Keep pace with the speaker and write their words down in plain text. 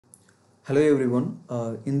Hello everyone.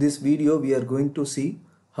 In this video we are going to see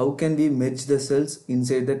how can we merge the cells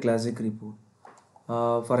inside the classic report.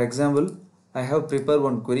 For example, I have prepared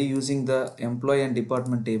one query using the employee and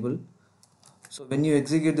department table. So when you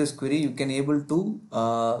execute this query, you can able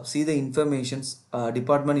to see the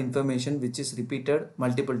department information which is repeated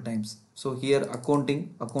multiple times. So here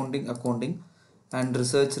accounting and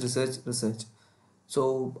research.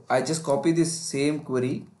 So I just copy this same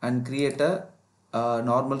query and create a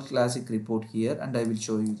normal classic report here, and I will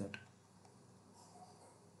show you that.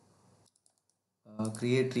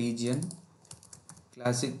 Create region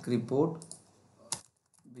classic report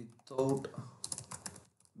without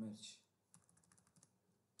merge.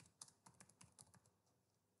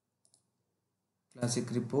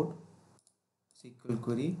 Classic report SQL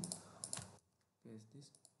query, paste this,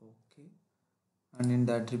 okay, and in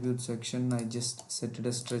the attribute section I just set it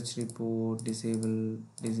a stretch report, disable,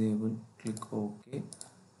 click OK,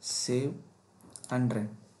 save and run.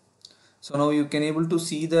 So now you can able to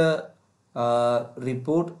see the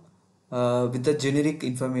report with the generic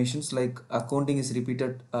informations like accounting is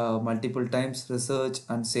repeated multiple times, research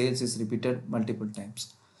and sales is repeated multiple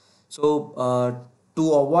times. So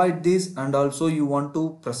to avoid this, and also you want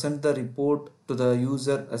to present the report to the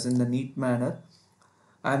user as in the neat manner,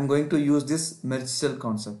 I am going to use this merge cell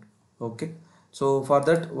concept. Okay, so for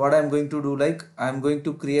that what I am going to do, like I am going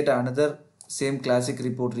to create another same classic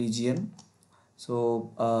report region.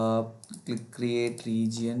 So click create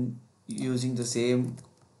region using the same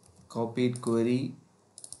copied query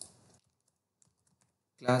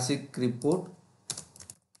classic report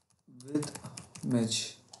with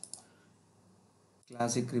merge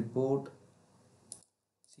classic report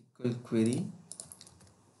SQL query,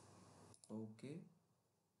 okay,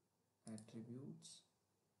 attributes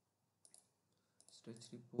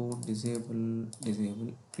stretch report, disable,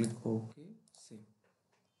 click OK, save.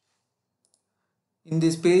 In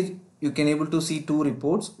this page you can able to see two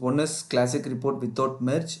reports. One is classic report without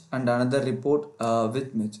merge and another report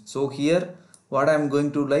with merge. So here what I'm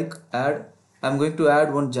going to add, I'm going to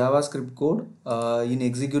add one JavaScript code in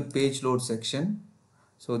execute page load section.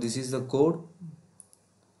 So this is the code.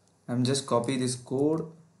 I'm just copy this code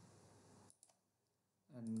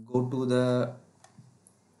and go to the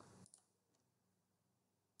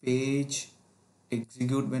page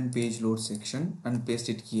execute when page load section and paste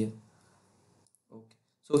it here. Okay.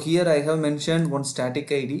 So here I have mentioned one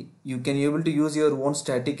static ID. You can able to use your own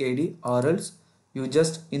static ID, or else you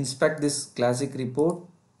just inspect this classic report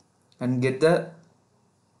and get the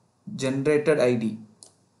generated ID.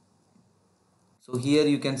 So here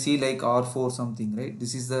you can see like R4 something, right?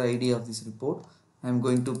 This is the ID of this report. I'm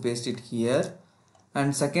going to paste it here.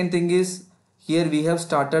 And second thing is, here we have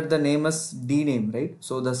started the name as D name, right?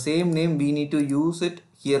 So the same name we need to use it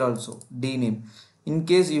here also, D name. In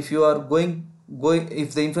case if you are going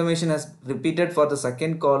if the information has repeated for the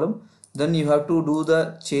second column, then you have to do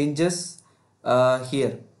the changes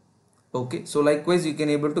here. Okay, so likewise you can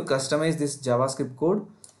able to customize this JavaScript code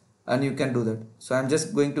and you can do that. So I'm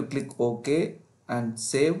just going to click OK and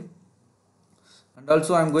save, and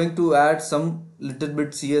also I'm going to add some little bit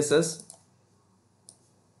CSS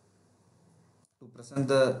to present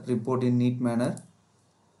the report in neat manner.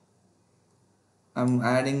 I'm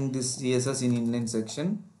adding this CSS in inline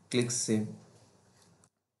section, click save.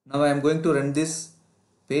 Now I am going to run this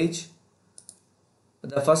page.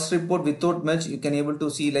 The first report without merge, you can able to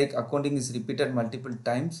see like accounting is repeated multiple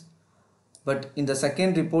times, but in the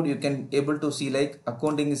second report you can able to see like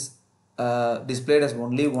accounting is displayed as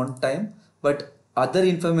only one time, but other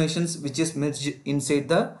informations which is merged inside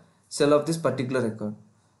the cell of this particular record.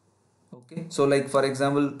 Okay, so like for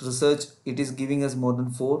example research, it is giving us more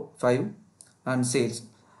than 4 5, and sales.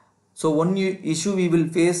 So one issue we will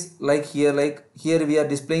face, like here we are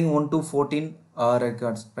displaying 1 to 14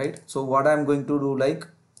 records, right? So what I am going to do, like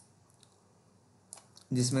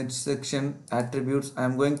this merge section attributes, I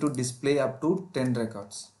am going to display up to 10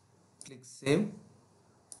 records. Click save,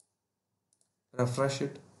 refresh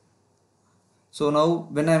it. So now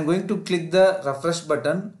when I am going to click the refresh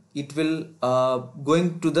button, it will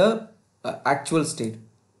going to the actual state.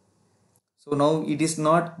 So now it is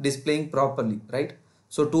not displaying properly, right?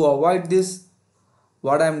 So to avoid this,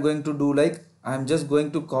 what I am going to do, like I am just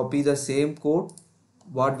going to copy the same code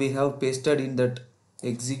what we have pasted in that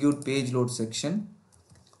execute page load section.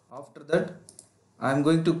 After that I am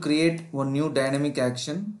going to create one new dynamic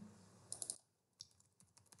action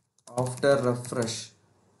after refresh,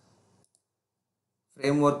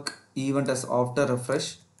 framework event as after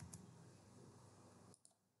refresh.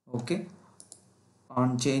 Okay,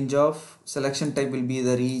 on change of selection type will be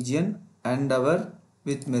the region and our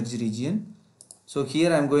with merge region. So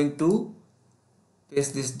here I'm going to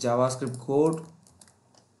paste this JavaScript code,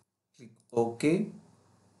 click OK.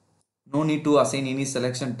 No need to assign any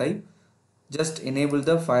selection type, just enable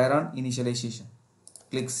the fire on initialization,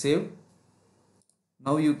 click save.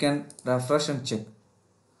 Now you can refresh and check.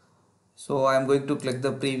 So I am going to click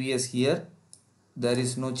the previous here, there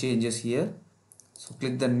is no changes here, so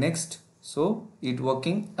click the next. So it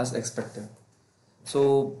working as expected.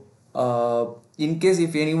 So in case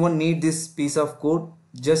if anyone need this piece of code,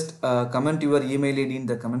 just comment your email ID in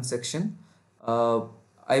the comment section.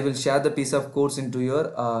 I will share the piece of codes into your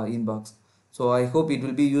inbox. So I hope it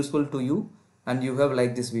will be useful to you and you have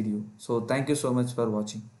liked this video. So thank you so much for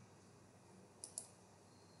watching.